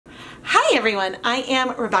Hi everyone, I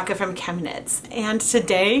am Rebecca from ChemKnits, and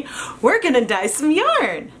today we're gonna dye some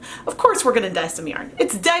yarn. Of course we're gonna dye some yarn.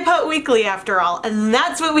 It's Dyepot Weekly after all, and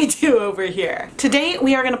that's what we do over here. Today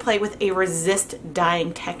we are gonna play with a resist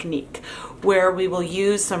dyeing technique where we will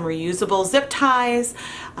use some reusable zip ties,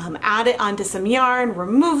 add it onto some yarn,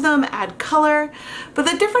 remove them, add color. But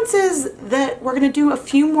the difference is that we're gonna do a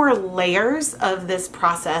few more layers of this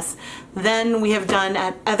process than we have done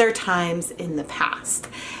at other times in the past.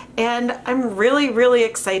 And I'm really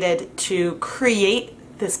excited to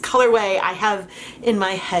create this colorway I have in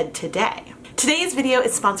my head today. Today's video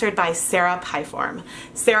is sponsored by Sarah Pieform.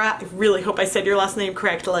 Sarah, I really hope I said your last name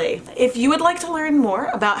correctly. If you would like to learn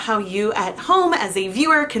more about how you at home as a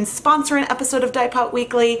viewer can sponsor an episode of Dyepot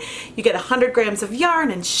Weekly, you get 100 grams of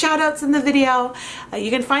yarn and shoutouts in the video.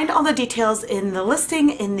 You can find all the details in the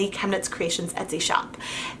listing in the ChemKnits Creations Etsy shop.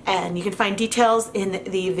 And you can find details in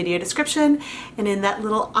the video description and in that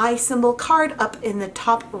little eye symbol card up in the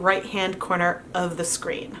top right hand corner of the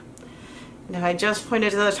screen. Now I just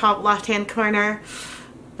pointed to the top left-hand corner.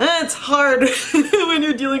 It's hard when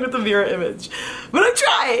you're dealing with a mirror image, but I'm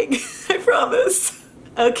trying, I promise.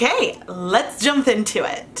 Okay, let's jump into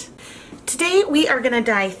it. Today we are gonna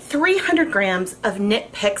dye 300 grams of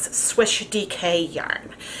KnitPicks Swish DK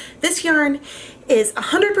yarn. This yarn is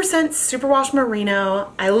 100% superwash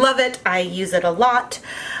merino. I love it, I use it a lot.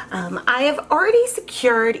 I have already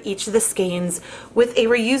secured each of the skeins with a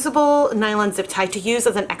reusable nylon zip tie to use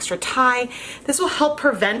as an extra tie. This will help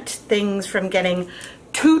prevent things from getting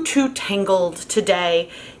too tangled today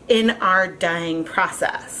in our dyeing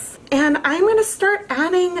process. And I'm going to start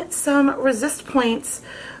adding some resist points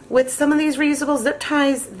with some of these reusable zip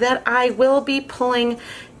ties that I will be pulling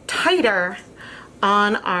tighter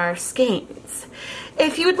on our skeins.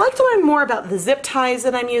 If you would like to learn more about the zip ties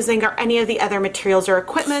that I'm using or any of the other materials or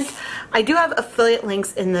equipment, I do have affiliate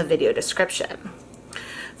links in the video description.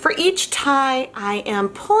 For each tie, I am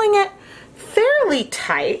pulling it fairly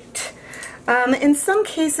tight. In some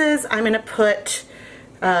cases, I'm going to put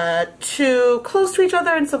two close to each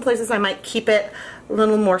other. In some places, I might keep it a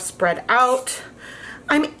little more spread out.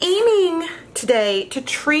 I'm aiming today to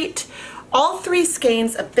treat all three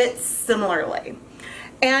skeins a bit similarly.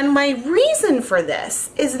 And my reason for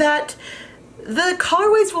this is that the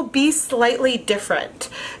colorways will be slightly different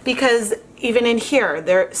because even in here,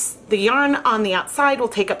 the yarn on the outside will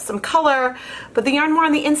take up some color, but the yarn more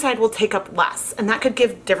on the inside will take up less, and that could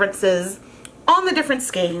give differences on the different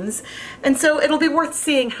skeins. And so it'll be worth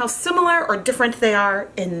seeing how similar or different they are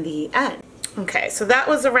in the end. Okay, so that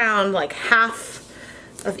was around like half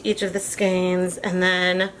of each of the skeins, and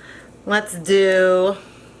then let's do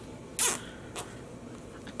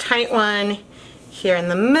tight one here in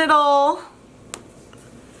the middle.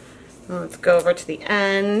 Let's go over to the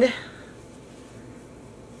end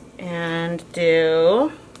and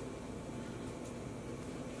do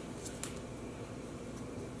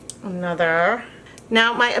another.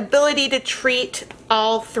 Now my ability to treat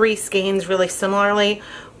all three skeins really similarly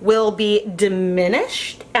will be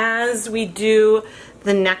diminished as we do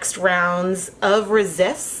the next rounds of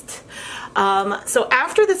resist. So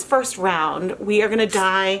after this first round, we are going to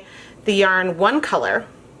dye the yarn one color.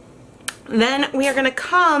 Then we are going to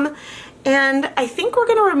come and I think we're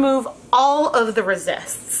going to remove all of the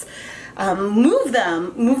resists. Move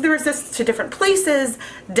the resists to different places,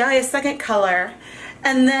 dye a second color,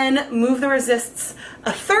 and then move the resists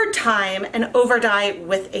a third time and over dye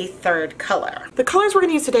with a third color. The colors we're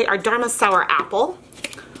going to use today are Dharma Sour Apple,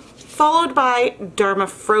 followed by Dharma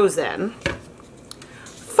Frozen,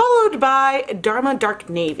 followed by Dharma Dark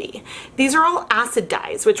Navy. These are all acid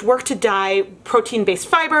dyes which work to dye protein-based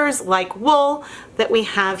fibers like wool that we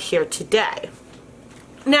have here today.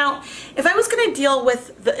 Now, if I was going to deal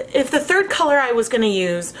with if the third color I was going to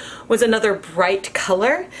use was another bright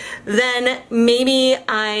color, then maybe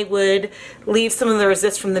I would leave some of the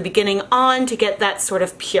resist from the beginning on to get that sort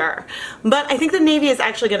of pure. But I think the navy is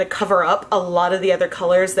actually going to cover up a lot of the other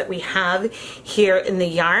colors that we have here in the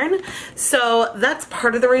yarn. So that's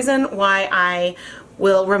part of the reason why I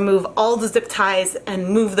will remove all the zip ties and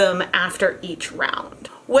move them after each round.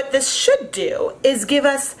 What this should do is give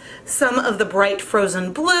us some of the bright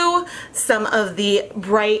frozen blue, some of the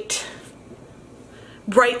bright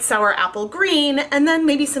sour apple green, and then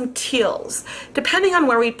maybe some teals, depending on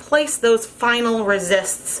where we place those final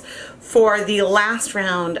resists for the last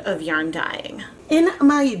round of yarn dyeing. In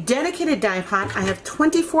my dedicated dye pot, I have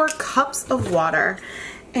 24 cups of water,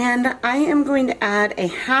 and I am going to add a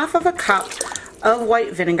half of a cup of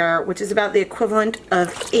white vinegar, which is about the equivalent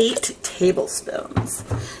of 8 tablespoons.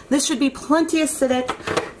 This should be plenty acidic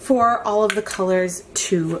for all of the colors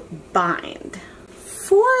to bind.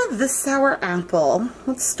 For the sour apple,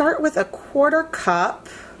 let's start with a 1/4 cup.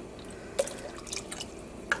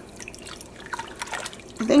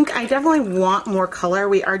 I think I definitely want more color.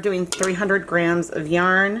 We are doing 300 grams of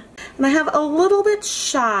yarn. And I have a little bit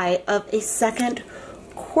shy of a second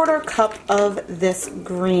 1/4 cup of this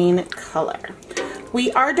green color.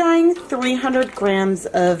 We are dyeing 300 grams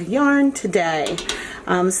of yarn today.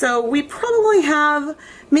 So we probably have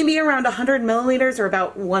maybe around 100 milliliters or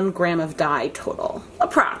about 1 gram of dye total,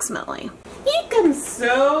 approximately. Eek, I'm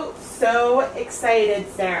so excited,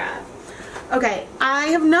 Sarah. Okay, I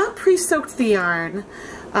have not pre-soaked the yarn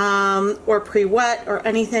or pre-wet or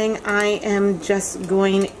anything. I am just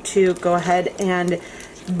going to go ahead and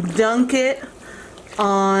dunk it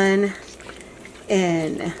on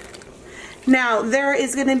in. Now, there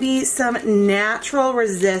is going to be some natural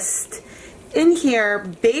resist in here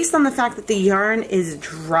based on the fact that the yarn is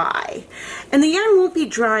dry. And the yarn won't be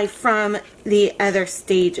dry from the other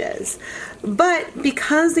stages. But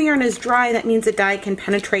because the yarn is dry, that means the dye can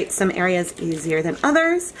penetrate some areas easier than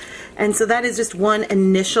others. And so that is just one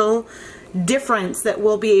initial difference that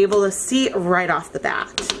we'll be able to see right off the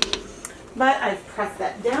bat. But I've pressed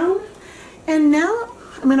that down. And now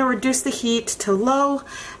I'm going to reduce the heat to low.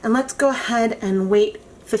 And let's go ahead and wait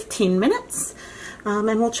 15 minutes.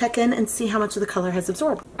 And we'll check in and see how much of the color has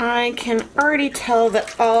absorbed. I can already tell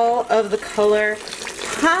that all of the color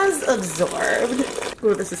has absorbed.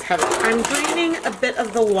 Ooh, this is heavy. I'm draining a bit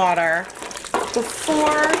of the water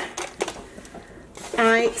before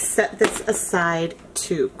I set this aside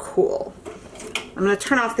to cool. I'm going to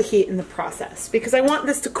turn off the heat in the process because I want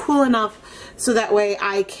this to cool enough so that way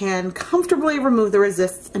I can comfortably remove the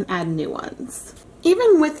resists and add new ones.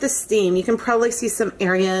 Even with the steam, you can probably see some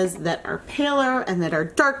areas that are paler and that are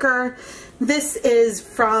darker. This is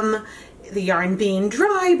from the yarn being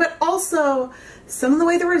dry, but also some of the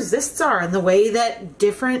way the resists are and the way that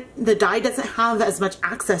the dye doesn't have as much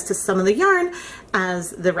access to some of the yarn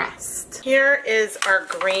as the rest. Here is our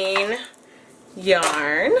green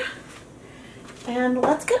yarn. And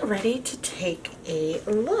let's get ready to take a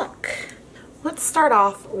look. Let's start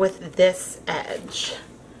off with this edge.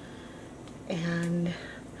 And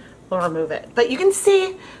we'll remove it. But you can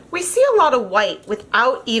see, we see a lot of white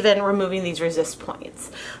without even removing these resist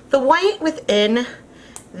points. The white within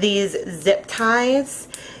these zip ties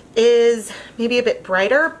is maybe a bit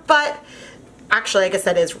brighter, but actually I guess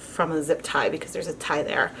that is from a zip tie because there's a tie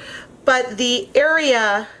there. But the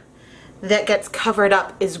area that gets covered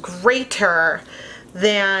up is greater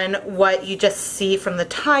than what you just see from the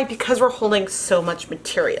tie because we're holding so much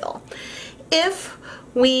material. If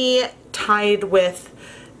we tied with,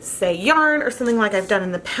 say, yarn or something like I've done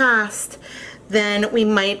in the past, then we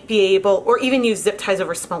might be able, or even use zip ties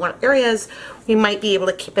over smaller areas, we might be able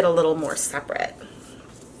to keep it a little more separate.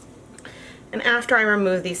 And after I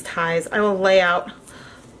remove these ties, I will lay out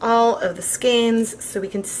all of the skeins so we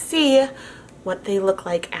can see what they look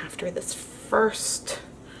like after this first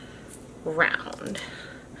round.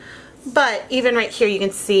 But even right here, you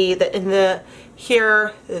can see that in the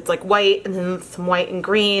here it's like white and then some white and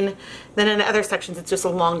green. Then in the other sections it's just a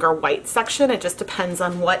longer white section. It just depends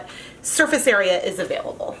on what surface area is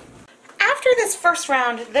available. After this first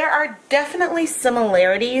round, there are definitely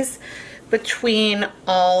similarities between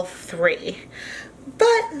all three.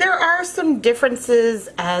 But there are some differences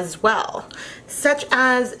as well, such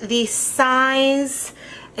as the size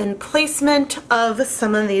and placement of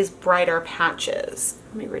some of these brighter patches.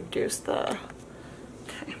 Let me reduce the,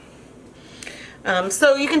 okay.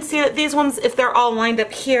 So you can see that these ones, if they're all lined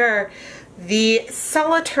up here, the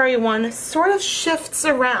solitary one sort of shifts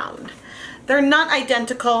around. They're not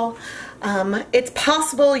identical. It's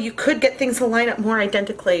possible you could get things to line up more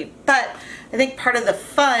identically, but I think part of the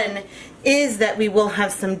fun is that we will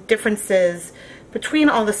have some differences between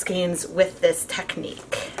all the skeins with this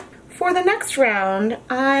technique. For the next round,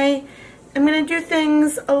 I am going to do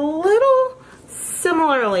things a little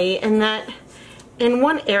similarly in that in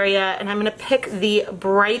one area, and I'm going to pick the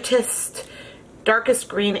brightest, darkest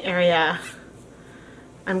green area,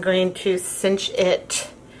 I'm going to cinch it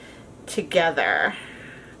together.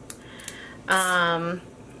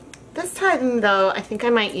 This time though, I think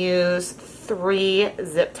I might use 3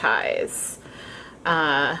 zip ties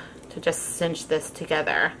to just cinch this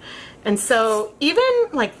together. And so even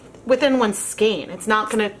like within one skein, it's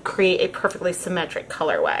not going to create a perfectly symmetric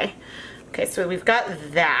colorway. Okay, so we've got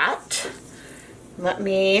that. Let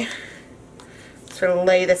me sort of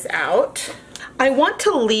lay this out. I want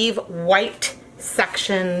to leave white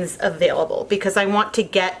sections available because I want to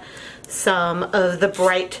get some of the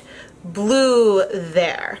bright blue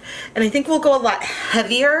there. And I think we'll go a lot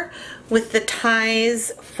heavier with the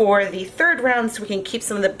ties for the third round so we can keep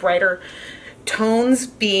some of the brighter tones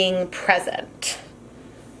being present.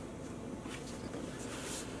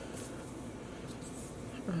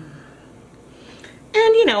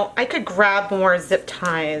 And you know, I could grab more zip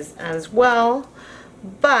ties as well,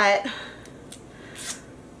 but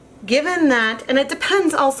given that, and it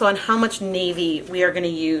depends also on how much navy we are going to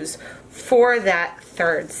use for that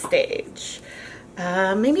third stage.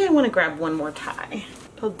 Maybe I want to grab one more tie.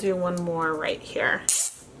 I'll do one more right here.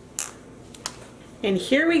 And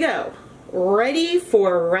here we go, ready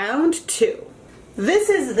for round 2. This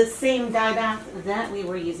is the same dye bath that we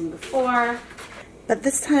were using before, but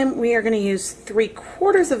this time we are going to use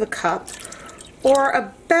 3/4 of a cup, or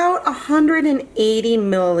about 180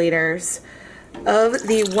 milliliters of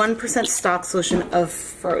the 1% stock solution of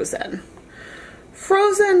Frozen.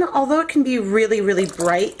 Frozen, although it can be really, really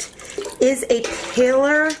bright, is a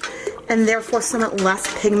paler and therefore somewhat less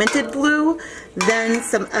pigmented blue than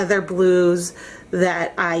some other blues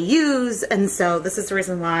that I use, and so this is the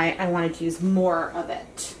reason why I wanted to use more of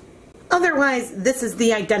it. Otherwise, this is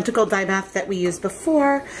the identical dye bath that we used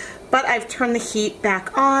before, but I've turned the heat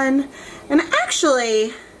back on, and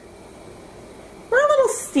actually, we're a little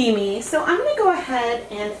steamy, so I'm going to go ahead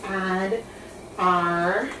and add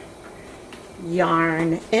our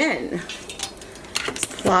yarn in. Just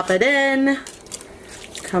plop it in,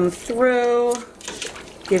 come through,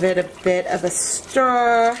 give it a bit of a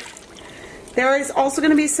stir. There is also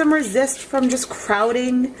going to be some resist from just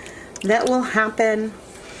crowding that will happen.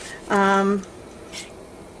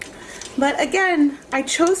 But again, I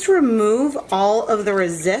chose to remove all of the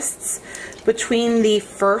resists between the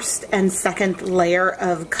first and second layer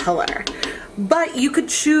of color. But you could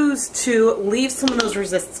choose to leave some of those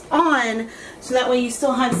resists on so that way you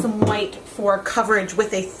still had some white for coverage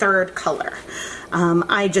with a third color.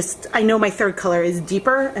 I know my third color is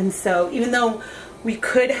deeper, and so even though we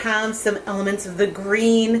could have some elements of the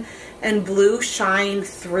green and blue shine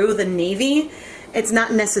through the navy, it's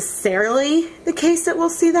not necessarily the case that we'll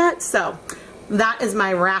see that, so that is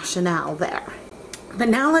my rationale there. But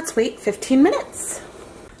now let's wait 15 minutes.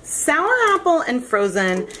 Sour apple and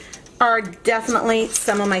Frozen are definitely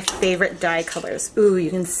some of my favorite dye colors. Ooh, you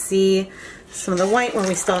can see some of the white where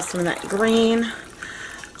we still have some of that green.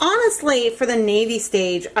 Honestly, for the navy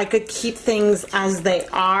stage, I could keep things as they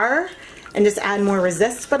are and just add more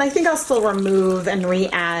resists, but I think I'll still remove and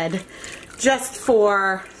re-add just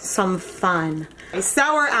for some fun.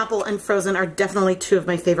 Sour apple and Frozen are definitely two of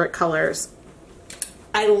my favorite colors.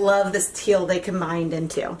 I love this teal they combined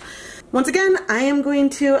into. Once again, I am going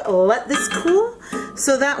to let this cool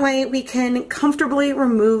so that way we can comfortably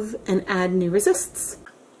remove and add new resists.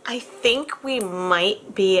 I think we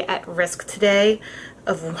might be at risk today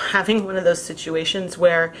of having one of those situations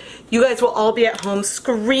where you guys will all be at home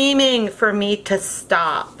screaming for me to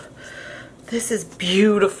stop. This is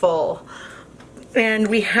beautiful. And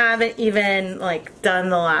we haven't even like done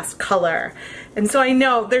the last color. And so I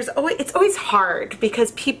know it's always hard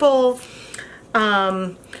because people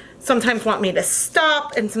sometimes want me to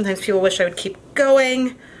stop and sometimes people wish I would keep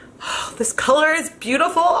going. Oh, this color is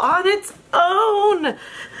beautiful on its own.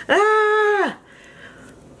 Ah!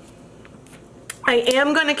 I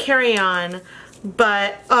am going to carry on,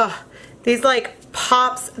 but these like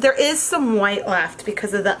pops, there is some white left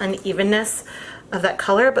because of the unevenness of that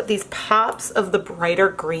color, but these pops of the brighter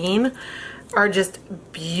green are just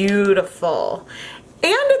beautiful.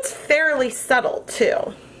 And it's fairly subtle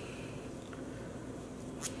too.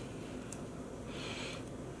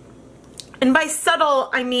 And by subtle,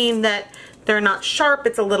 I mean that they're not sharp,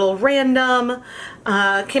 it's a little random,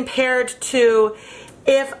 compared to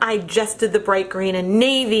if I just did the bright green and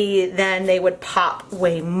navy, then they would pop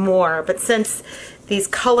way more. But since these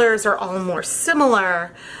colors are all more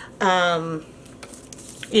similar, yeah,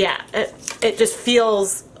 it just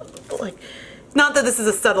feels like, not that this is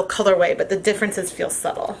a subtle colorway, but the differences feel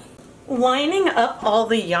subtle. Lining up all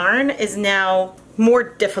the yarn is now more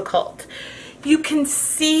difficult. You can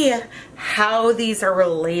see how these are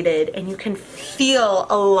related and you can feel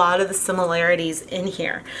a lot of the similarities in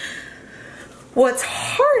here. What's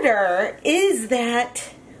harder is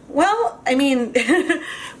that, well, I mean,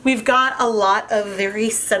 we've got a lot of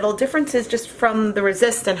very subtle differences just from the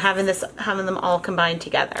resist and having them all combined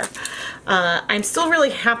together. I'm still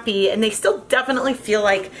really happy, and they still definitely feel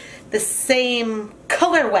like the same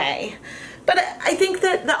colorway. But I think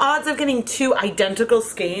that the odds of getting two identical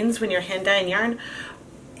skeins when you're hand dyeing yarn,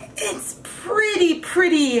 it's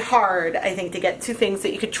pretty hard, I think, to get two things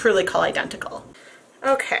that you could truly call identical.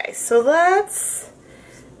 Okay, so let's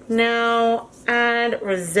now add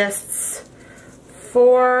resists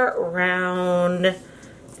for round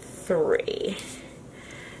 3.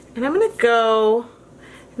 And I'm gonna go,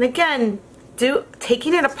 and again,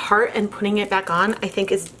 taking it apart and putting it back on, I think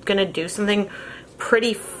is gonna do something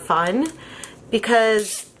pretty fun,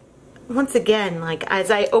 because once again, like as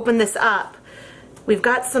I open this up, we've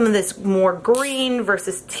got some of this more green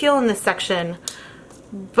versus teal in this section,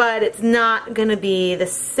 but it's not gonna be the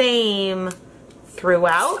same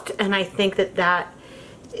throughout, and I think that that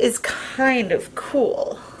is kind of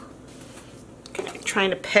cool. Okay,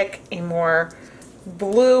 trying to pick a more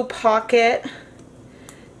blue pocket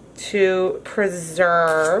to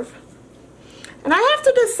preserve. And I have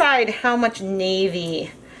to decide how much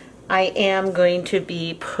navy I am going to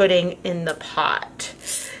be putting in the pot,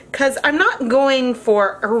 because I'm not going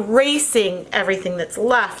for erasing everything that's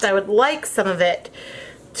left. I would like some of it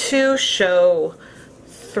to show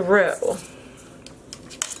through.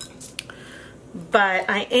 But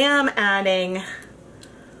I am adding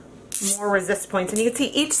more resist points, and you can see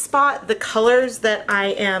each spot, the colors that I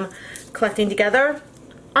am collecting together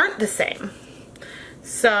aren't the same.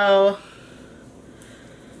 So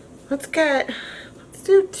let's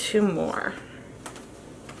do 2 more.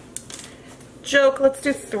 Joke, let's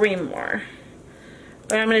do 3 more.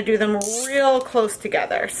 But I'm gonna do them real close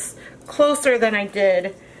together, closer than I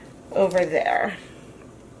did over there.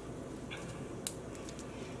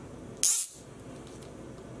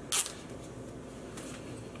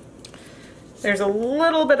 There's a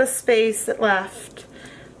little bit of space left,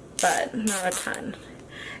 but not a ton.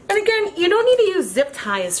 And again, you don't need to use zip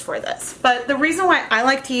ties for this, but the reason why I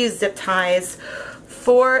like to use zip ties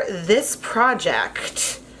for this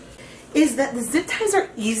project is that the zip ties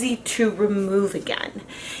are easy to remove again.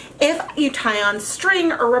 If you tie on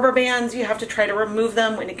string or rubber bands, you have to try to remove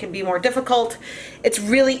them when it can be more difficult. It's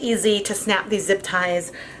really easy to snap these zip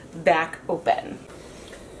ties back open.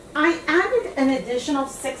 I added an additional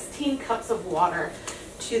 16 cups of water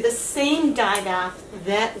to the same dye bath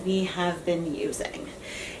that we have been using.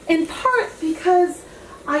 In part because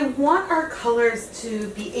I want our colors to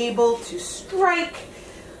be able to strike,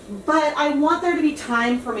 but I want there to be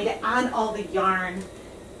time for me to add all the yarn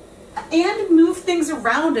and move things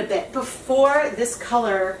around a bit before this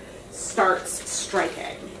color starts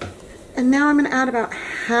striking. And now I'm going to add about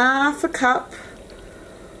half a cup,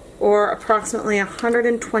 or approximately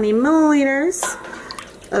 120 milliliters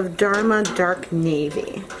of Dharma Dark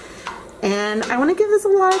Navy. And I want to give this a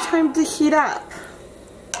lot of time to heat up.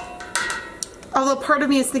 Although part of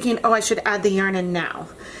me is thinking, oh, I should add the yarn in now.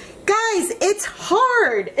 Guys, it's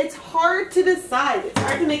hard. It's hard to decide. It's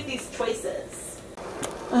hard to make these choices.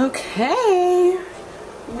 Okay.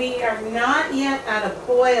 We are not yet at a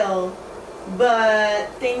boil, but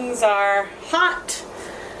things are hot.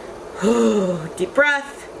 Deep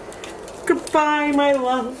breath. Goodbye, my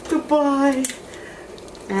love, goodbye.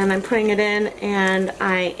 And I'm putting it in, and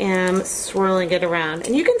I am swirling it around.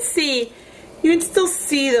 And you can still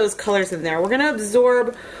see those colors in there. We're gonna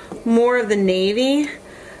absorb more of the navy,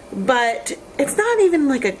 but it's not even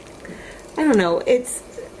like a, I don't know,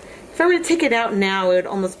 if I were to take it out now, it would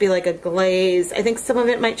almost be like a glaze. I think some of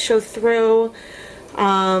it might show through.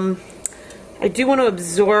 I do want to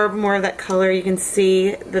absorb more of that color. You can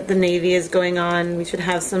see that the navy is going on. We should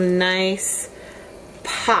have some nice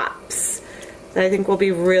pops that I think will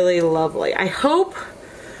be really lovely. I hope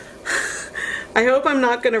I'm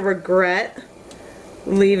not going to regret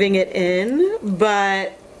leaving it in,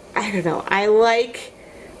 but I don't know. I like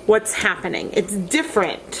what's happening. It's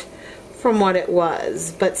different from what it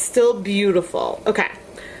was, but still beautiful. Okay,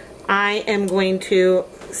 I am going to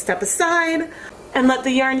step aside and let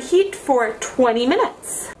the yarn heat for 20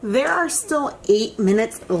 minutes. There are still 8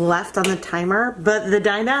 minutes left on the timer, but the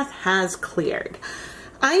dye bath has cleared.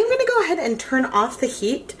 I'm gonna go ahead and turn off the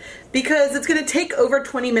heat because it's gonna take over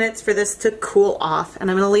 20 minutes for this to cool off,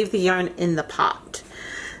 and I'm gonna leave the yarn in the pot.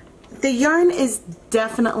 The yarn is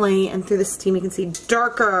definitely, and through the steam you can see,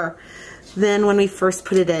 darker than when we first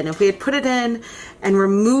put it in. If we had put it in and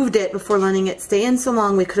removed it before letting it stay in so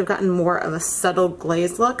long, we could have gotten more of a subtle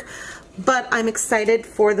glaze look. But I'm excited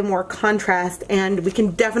for the more contrast, and we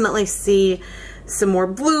can definitely see some more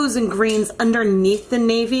blues and greens underneath the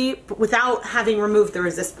navy without having removed the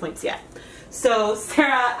resist points yet. So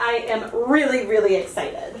Sarah, I am really, really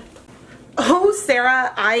excited. Oh,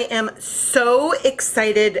 Sarah, I am so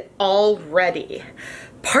excited already.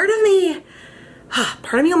 Part of me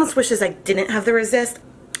almost wishes I didn't have the resist.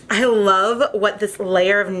 I love what this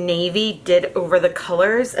layer of navy did over the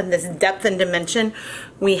colors and this depth and dimension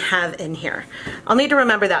we have in here. I'll need to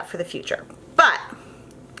remember that for the future. But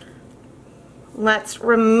let's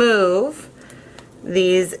remove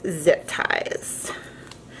these zip ties.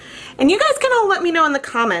 And you guys can all let me know in the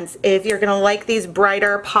comments if you're gonna like these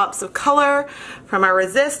brighter pops of color from our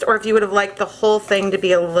resist, or if you would have liked the whole thing to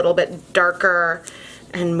be a little bit darker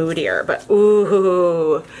and moodier. But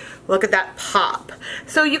ooh, look at that pop.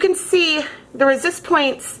 So you can see the resist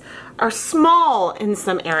points are small in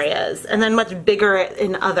some areas and then much bigger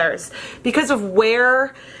in others because of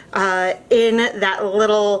where in that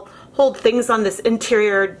little hold things on this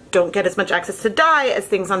interior don't get as much access to dye as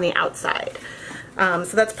things on the outside. So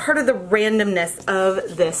that's part of the randomness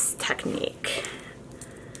of this technique.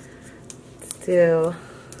 Let's do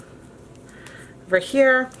over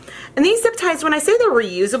here. And these zip ties, when I say they're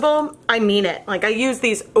reusable, I mean it. Like, I use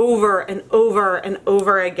these over and over and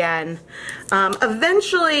over again.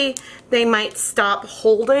 Eventually they might stop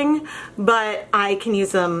holding, but I can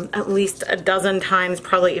use them at least a dozen times,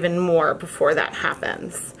 probably even more before that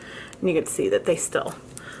happens. And you can see that they still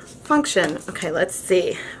function. Okay, let's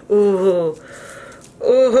see. Ooh,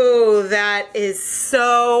 ooh, that is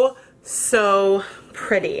so, so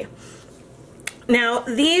pretty. Now,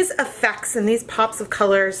 these effects and these pops of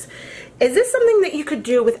colors, is this something that you could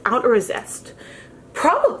do without a resist?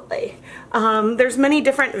 Probably. There's many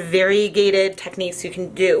different variegated techniques you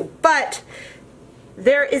can do, but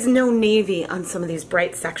there is no navy on some of these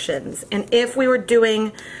bright sections. And if we were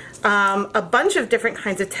doing a bunch of different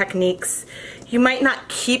kinds of techniques, you might not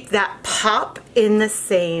keep that pop in the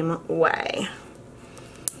same way.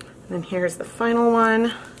 And here's the final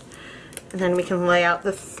one. And then we can lay out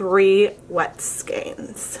the 3 wet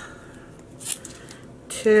skeins.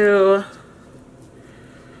 2.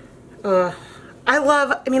 I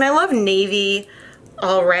love navy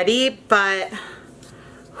already, but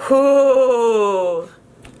whoo.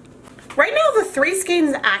 Right now the 3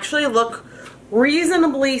 skeins actually look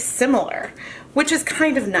reasonably similar, which is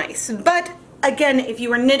kind of nice. But again, if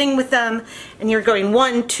you were knitting with them and you're going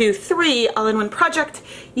 1, 2, 3 all in one project,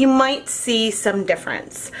 you might see some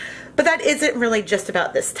difference. But that isn't really just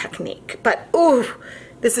about this technique. But ooh,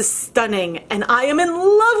 this is stunning and I am in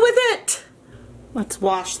love with it. Let's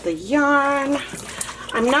wash the yarn.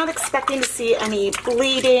 I'm not expecting to see any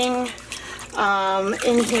bleeding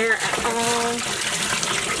in here at all.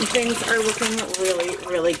 Things are looking really,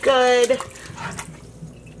 really good.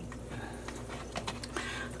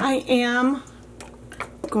 I am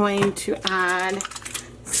going to add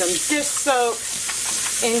some dish soap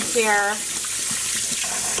in here.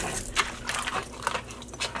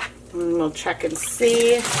 And we'll check and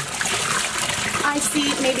see. I see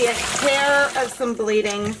maybe a hair of some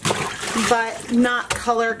bleeding, but not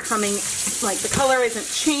color coming, like the color isn't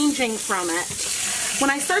changing from it. When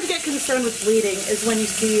I start to get concerned with bleeding is when you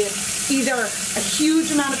see either a huge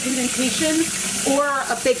amount of pigmentation or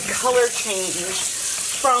a big color change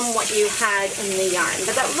from what you had in the yarn.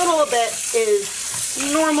 But that little bit is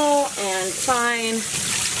normal and fine,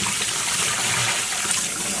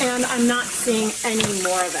 and I'm not seeing any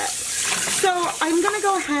more of it. So I'm going to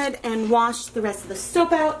go ahead and wash the rest of the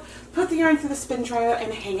soap out, put the yarn through the spin dryer,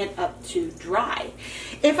 and hang it up to dry.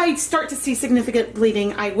 If I start to see significant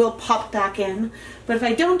bleeding, I will pop back in, but if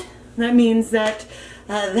I don't, that means that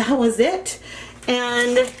that was it.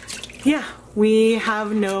 And yeah, we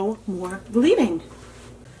have no more bleeding.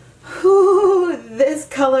 Ooh, this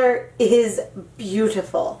color is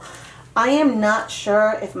beautiful. I am not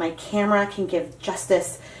sure if my camera can give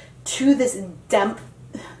justice to this depth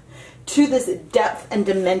and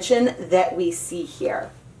dimension that we see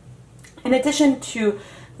here. In addition to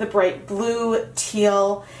the bright blue,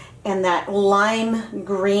 teal, and that lime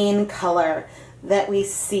green color that we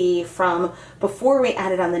see from before we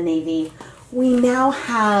added on the navy, we now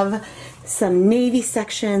have some navy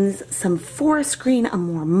sections, some forest green, a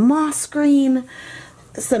more moss green,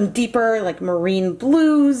 some deeper like marine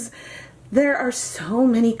blues. There are so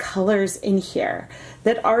many colors in here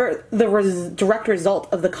that are the direct result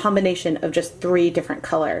of the combination of just 3 different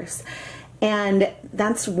colors. And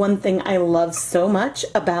that's one thing I love so much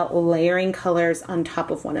about layering colors on top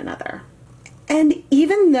of one another. And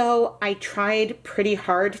even though I tried pretty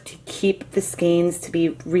hard to keep the skeins to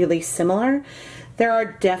be really similar, there are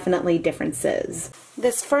definitely differences.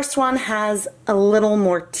 This first one has a little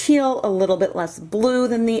more teal, a little bit less blue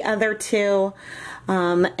than the other 2.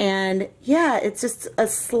 And yeah, it's just a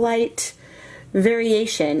slight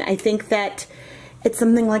variation. I think that it's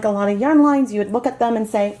something like a lot of yarn lines, you would look at them and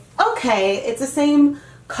say, okay, it's the same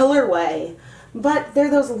colorway, but there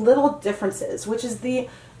are those little differences, which is the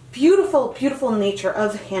beautiful, beautiful nature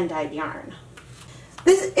of hand-dyed yarn.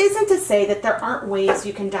 This isn't to say that there aren't ways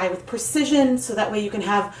you can dye with precision, so that way you can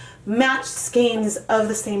have matched skeins of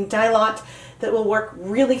the same dye lot that will work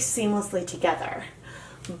really seamlessly together.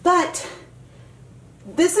 But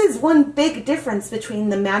This is one big difference between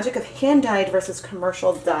the magic of hand-dyed versus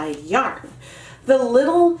commercial dyed yarn. The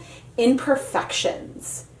little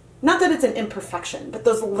imperfections, not that it's an imperfection, but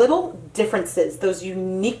those little differences, those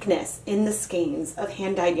uniqueness in the skeins of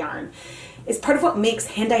hand-dyed yarn is part of what makes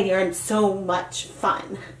hand-dyed yarn so much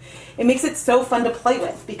fun. It makes it so fun to play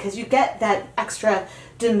with because you get that extra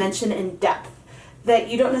dimension and depth that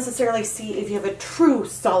you don't necessarily see if you have a true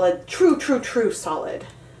solid, true solid.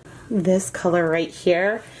 This color right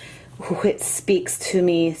here, it speaks to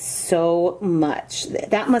me so much.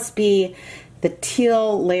 That must be the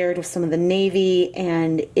teal layered with some of the navy,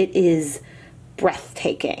 and it is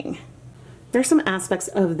breathtaking. There's some aspects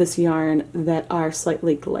of this yarn that are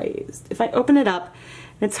slightly glazed. If I open it up,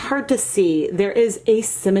 it's hard to see. There is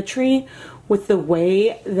asymmetry with the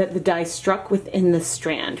way that the dye struck within the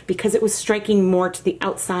strand because it was striking more to the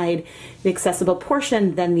outside, the accessible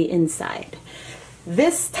portion, than the inside.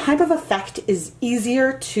 This type of effect is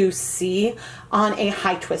easier to see on a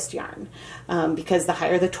high twist yarn because the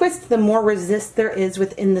higher the twist, the more resist there is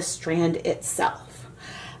within the strand itself.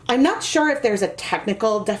 I'm not sure if there's a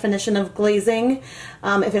technical definition of glazing,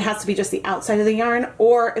 if it has to be just the outside of the yarn,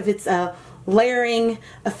 or if it's a layering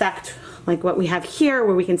effect like what we have here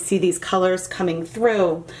where we can see these colors coming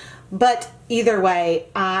through. But either way,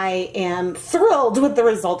 I am thrilled with the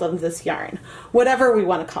result of this yarn, whatever we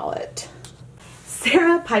want to call it.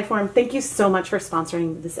 Sarah Pieform, thank you so much for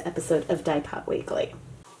sponsoring this episode of Dyepot Weekly.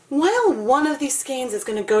 While one of these skeins is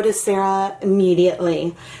going to go to Sarah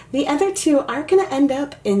immediately, the other two are going to end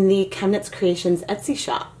up in the ChemKnits Creations Etsy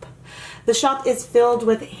shop. The shop is filled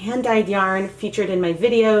with hand-dyed yarn featured in my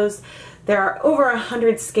videos. There are over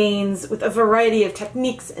 100 skeins with a variety of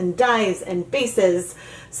techniques and dyes and bases.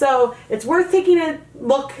 So it's worth taking a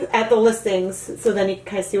look at the listings so then you can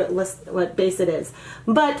kind of see what base it is.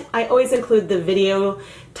 But I always include the video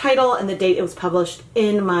title and the date it was published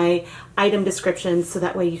in my item description so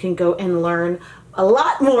that way you can go and learn a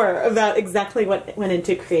lot more about exactly what went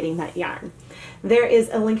into creating that yarn. There is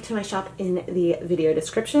a link to my shop in the video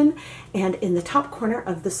description and in the top corner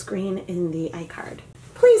of the screen in the iCard.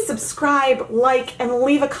 Please subscribe, like, and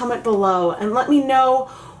leave a comment below and let me know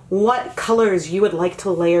what colors you would like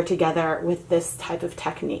to layer together with this type of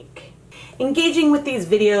technique. Engaging with these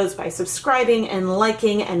videos by subscribing and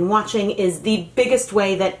liking and watching is the biggest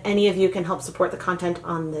way that any of you can help support the content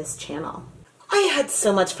on this channel. I had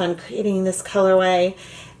so much fun creating this colorway,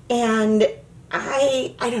 and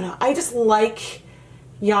I don't know, I just like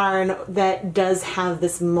yarn that does have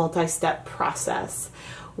this multi-step process.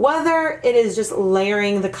 Whether it is just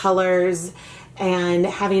layering the colors and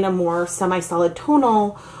having a more semi-solid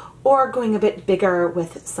tonal or going a bit bigger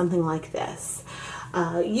with something like this.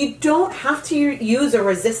 You don't have to use a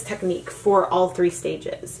resist technique for all three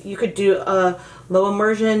stages. You could do a low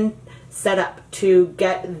immersion setup to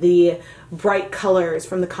get the bright colors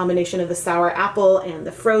from the combination of the sour apple and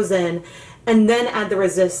the frozen, and then add the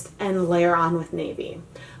resist and layer on with navy.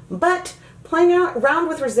 But playing around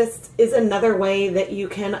with resist is another way that you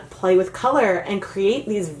can play with color and create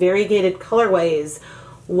these variegated colorways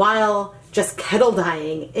while just kettle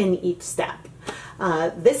dyeing in each step.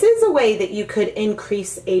 This is a way that you could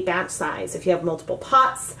increase a batch size. If you have multiple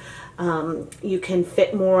pots, you can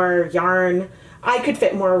fit more yarn. I could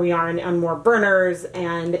fit more yarn on more burners,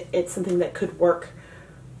 and it's something that could work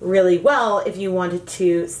really well if you wanted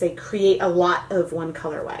to, say, create a lot of one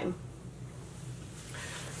colorway.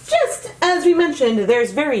 Just as we mentioned,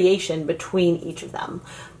 there's variation between each of them,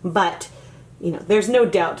 but you know, there's no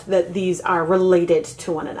doubt that these are related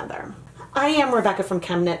to one another. I am Rebecca from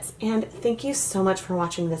ChemKnits, and thank you so much for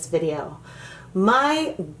watching this video.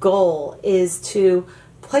 My goal is to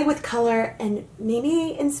play with color and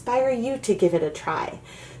maybe inspire you to give it a try.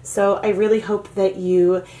 So I really hope that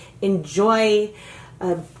you enjoy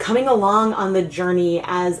coming along on the journey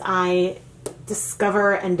as I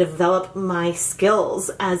discover and develop my skills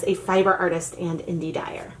as a fiber artist and indie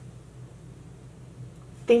dyer.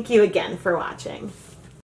 Thank you again for watching.